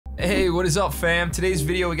Hey, what is up, fam? Today's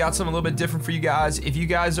video, we got something a little bit different for you guys. If you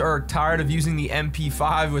guys are tired of using the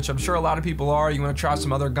MP5, which I'm sure a lot of people are, you want to try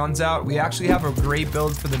some other guns out, we actually have a great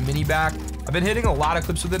build for the MINIBAK. I've been hitting a lot of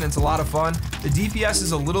clips with it, and it's a lot of fun. The DPS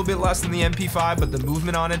is a little bit less than the MP5, but the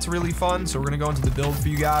movement on it's really fun, so we're going to go into the build for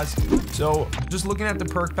you guys. So, just looking at the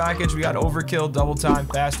perk package, we got Overkill, Double Time,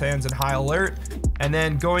 Fast Hands, and High Alert. And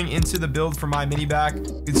then going into the build for my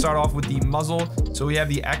MINIBAK, we can start off with the muzzle. So we have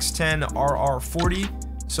the X10 RR40.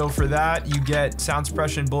 So for that, you get sound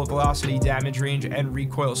suppression, bullet velocity, damage range, and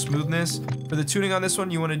recoil smoothness. For the tuning on this one,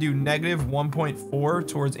 you want to do -1.4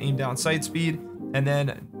 towards aim down sight speed, and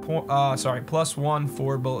then +1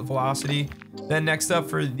 for bullet velocity. Then next up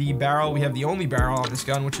for the barrel, we have the only barrel on this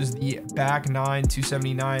gun, which is the BAK 9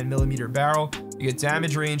 279mm barrel. You get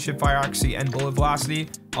damage range, hipfire accuracy, and bullet velocity.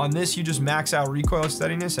 On this, you just max out recoil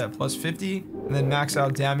steadiness at +50, and then max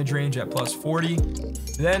out damage range at +40.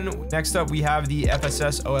 Then next up, we have the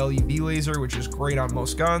FSS OLEV laser, which is great on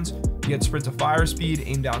most guns. You get sprint to fire speed,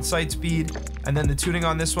 aim down sight speed, and then the tuning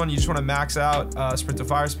on this one, you just want to max out sprint to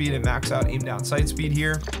fire speed and max out aim down sight speed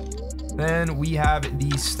here. Then we have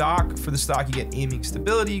the stock. For the stock, you get aiming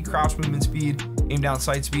stability, crouch movement speed, aim down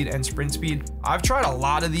sight speed, and sprint speed. I've tried a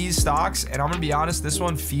lot of these stocks, and I'm gonna be honest, this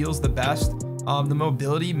one feels the best. The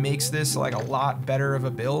mobility makes this like a lot better of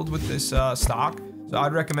a build with this stock. So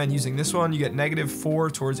I'd recommend using this one. You get -4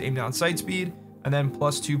 towards aim down sight speed, and then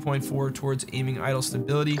 +2.4 towards aiming idle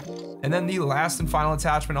stability. And then the last and final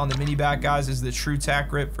attachment on the MINIBAK, guys, is the true tack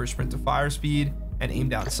grip for sprint to fire speed and aim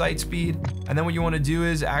down sight speed. And then what you want to do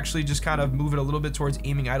is actually just kind of move it a little bit towards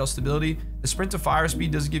aiming idle stability. The sprint to fire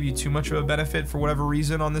speed doesn't give you too much of a benefit for whatever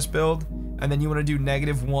reason on this build. And then you want to do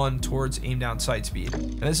 -1 towards aim down sight speed.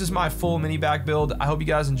 And this is my full MINIBAK build. I hope you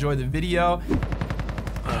guys enjoy the video.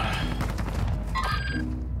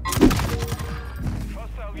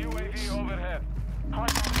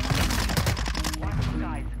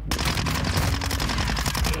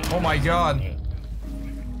 Oh my god.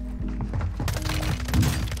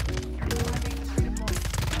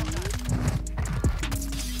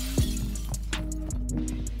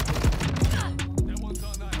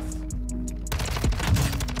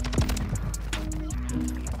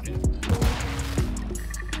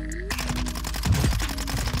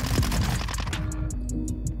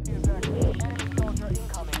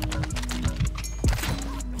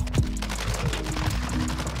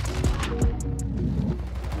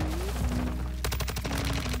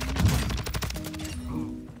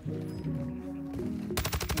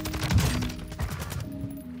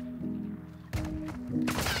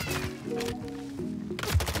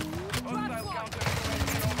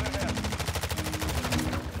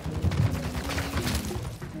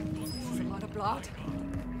 Blood.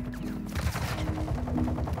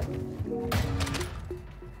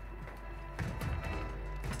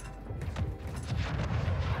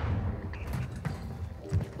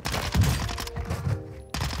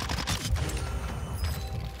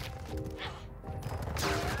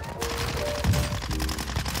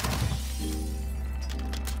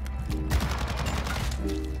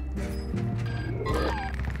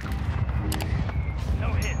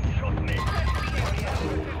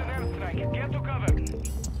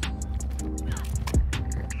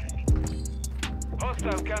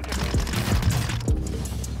 Hostile counter.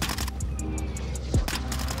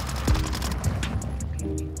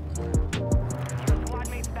 Your squad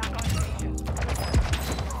mates back on station.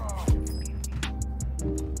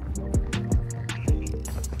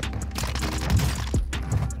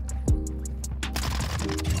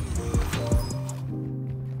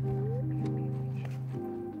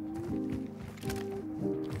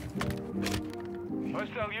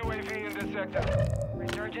 Hostile UAV in this sector.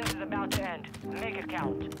 Resurgence is about to end. Make it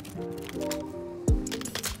count.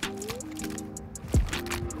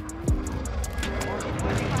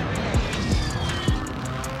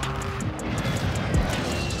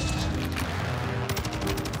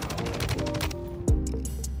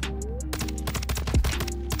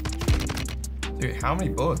 Dude, how many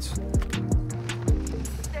bullets?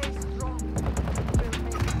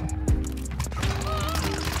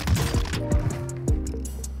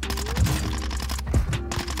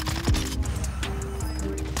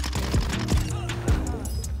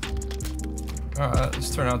 Alright, this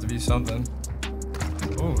turned out to be something.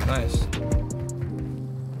 Oh, nice.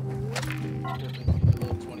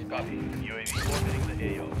 20 copy. UAV orbiting the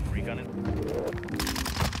AO. Recon it.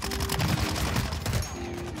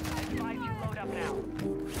 Advise you load up now.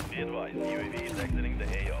 Be advised, UAV is exiting the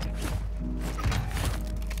AO.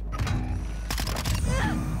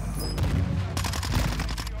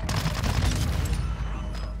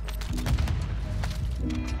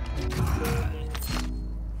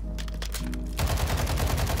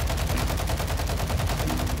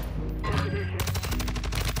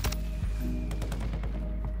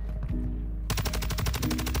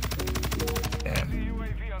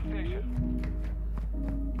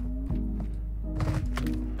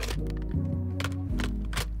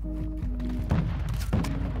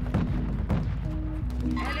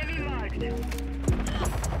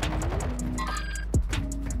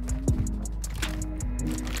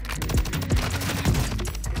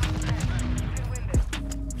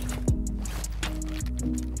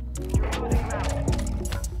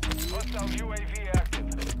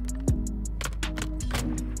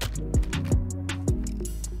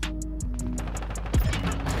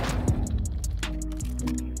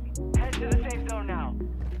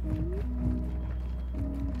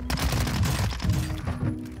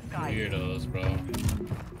 weirdos, bro.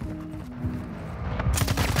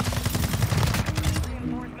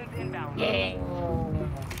 Reinforcements inbound.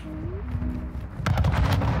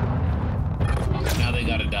 Now they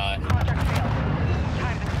gotta die. Contract failed.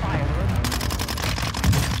 Time's expired.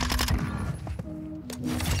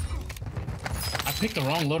 I picked the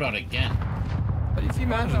wrong loadout again. How do you keep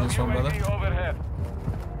managing this one, brother? UAV overhead.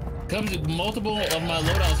 Comes multiple of my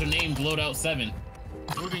loadouts are named Loadout 7.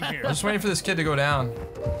 Moving here. I'm just waiting for this kid to go down.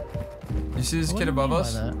 You see this What kid do you above mean by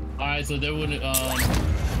us? that? Alright, so there would I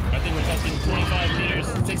think we're testing 25 meters,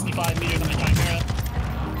 65 meters on the Chimera.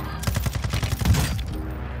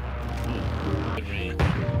 Ooh, good range.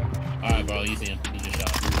 Alright, bro, you see him. He just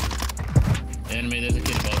shot. Anime, there's a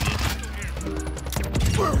kid above you.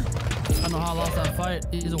 I don't know how I lost that fight.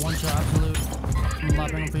 He's a one-shot absolute. I'm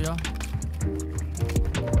lapping him for you.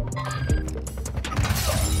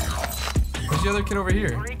 Where's the other kid over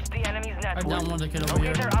here? Breach the enemy's I network. down one of the kid over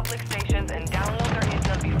here. Locate their uplink stations and download their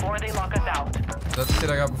intel before they lock us out. Is that the kid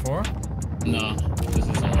I got before? No, this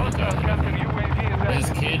is some other guy. Captain UAV is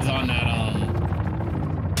There's kids on that,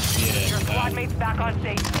 Your squad yeah, mates back on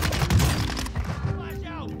station.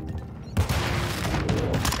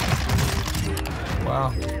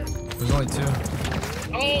 Wow. There's only 2.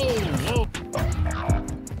 Oh, whoa.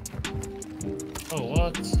 Oh,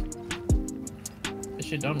 what? This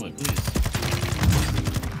shit done with, please.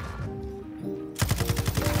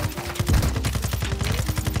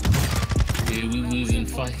 Dude, we losing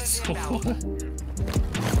fights.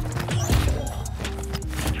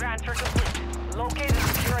 Transfer complete. Locate and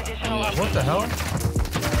secure additional Oh, What the hell?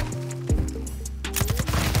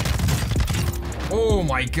 Oh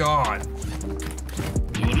my god.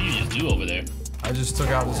 Dude, what do you just do over there? I just took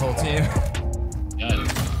out this whole team. Got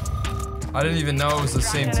it. I didn't even know it was the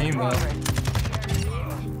same team though.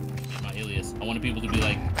 My alias. I wanted people to be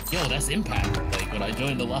like, yo, that's Impact. Like when I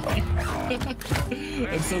joined the lobby.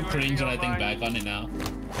 I'm so cringe when I think back on it now.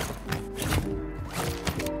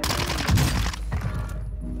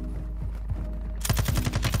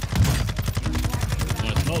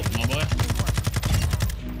 Wanna smoke, my boy?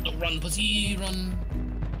 Don't run, pussy, run.